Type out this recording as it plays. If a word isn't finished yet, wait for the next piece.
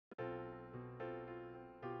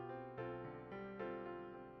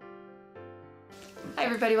Hi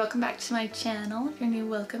everybody, welcome back to my channel. If you're new,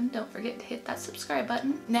 welcome. Don't forget to hit that subscribe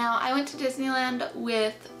button. Now, I went to Disneyland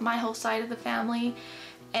with my whole side of the family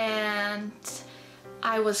and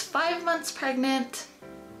I was 5 months pregnant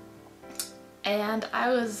and I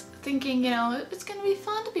was thinking, you know, it's gonna be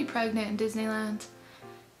fun to be pregnant in Disneyland.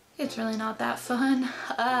 It's really not that fun.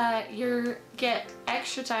 You get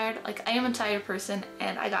extra tired. Like, I am a tired person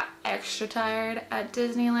and I got extra tired at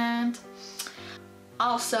Disneyland.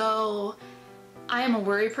 Also, I am a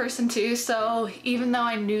worry person too, so even though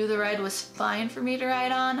I knew the ride was fine for me to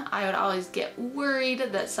ride on, I would always get worried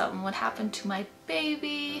that something would happen to my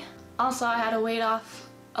baby. Also, I had to wait off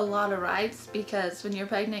a lot of rides because when you're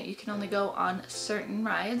pregnant you can only go on certain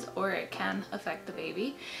rides or it can affect the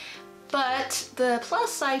baby. But the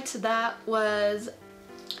plus side to that was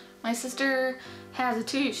my sister has a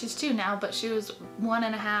 2, she's 2 now, but she was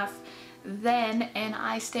 1.5 then, and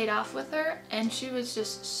I stayed off with her and she was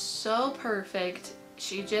just so perfect.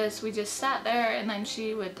 We just sat there and then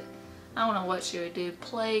she would, I don't know what she would do,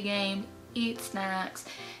 play a game, eat snacks,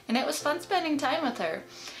 and it was fun spending time with her.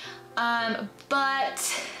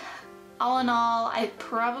 But all in all, I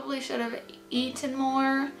probably should have eaten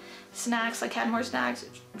more snacks, like had more snacks,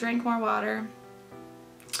 drank more water.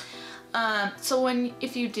 So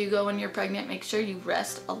if you do go when you're pregnant, make sure you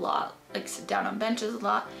rest a lot, like sit down on benches a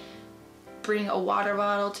lot. Bring a water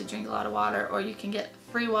bottle to drink a lot of water, or you can get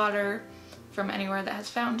free water from anywhere that has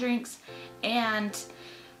fountain drinks. And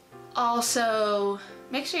also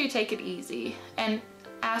make sure you take it easy and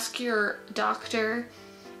ask your doctor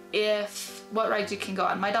what rides you can go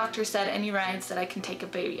on. My doctor said any rides that I can take a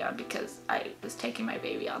baby on because I was taking my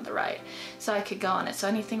baby on the ride, so I could go on it. So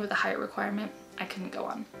anything with a height requirement I couldn't go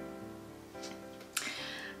on.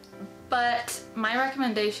 But my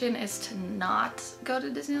recommendation is to not go to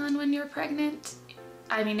Disneyland when you're pregnant.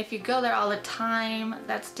 I mean, if you go there all the time,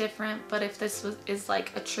 that's different. But if this is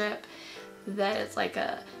like a trip that is like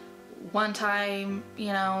a one time, you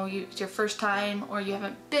know, it's your first time or you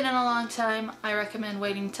haven't been in a long time, I recommend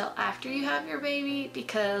waiting till after you have your baby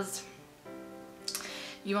because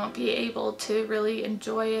you won't be able to really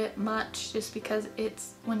enjoy it much, just because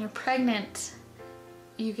it's, when you're pregnant,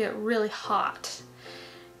 you get really hot.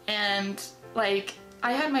 And like,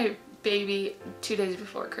 I had my baby 2 days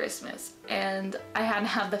before Christmas and I had to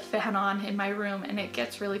have the fan on in my room, and it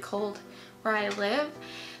gets really cold where I live.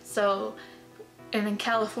 So, and in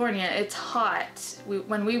California it's hot.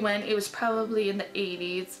 When we went, it was probably in the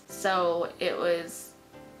 80s, so it was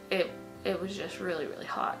just really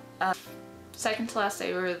hot. Second to last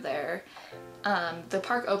day we were there, the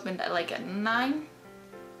park opened at like at 9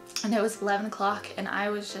 and it was 11 o'clock and I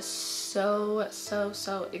was just so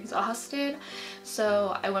exhausted.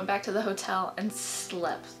 So I went back to the hotel and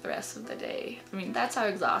slept the rest of the day. I mean, that's how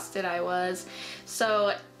exhausted I was.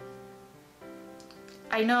 So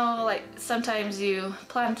I know, like, sometimes you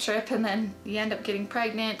plan a trip and then you end up getting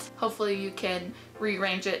pregnant. Hopefully you can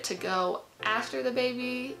rearrange it to go after the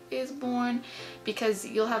baby is born, because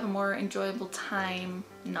you'll have a more enjoyable time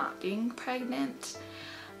not being pregnant.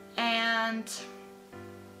 And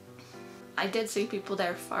I did see people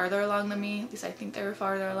there farther along than me, at least I think they were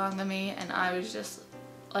farther along than me, and I was just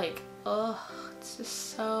like, oh, it's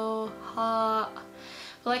just so hot.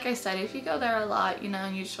 But like I said, if you go there a lot, you know,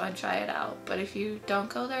 and you just want to try it out. But if you don't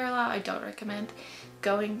go there a lot, I don't recommend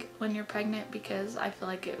going when you're pregnant, because I feel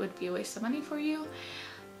like it would be a waste of money for you.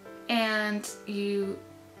 And you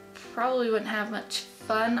probably wouldn't have much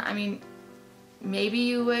fun. I mean, maybe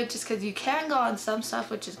you would, just because you can go on some stuff,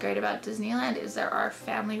 which is great about Disneyland, is there are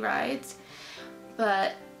family rides.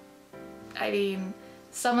 But I mean,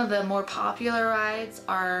 some of the more popular rides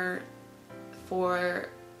are for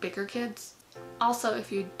bigger kids. Also,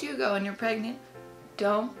 if you do go and you're pregnant,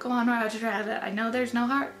 don't go on Roger Rabbit. I know there's no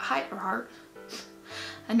I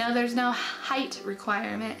know there's no height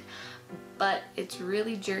requirement, but it's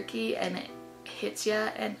really jerky and it hits you,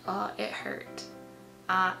 and oh, it hurt.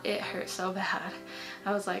 It hurt so bad.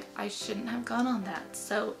 I was like, I shouldn't have gone on that.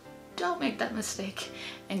 So don't make that mistake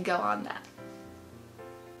and go on that.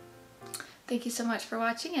 Thank you so much for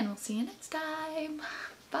watching, and we'll see you next time.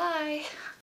 Bye.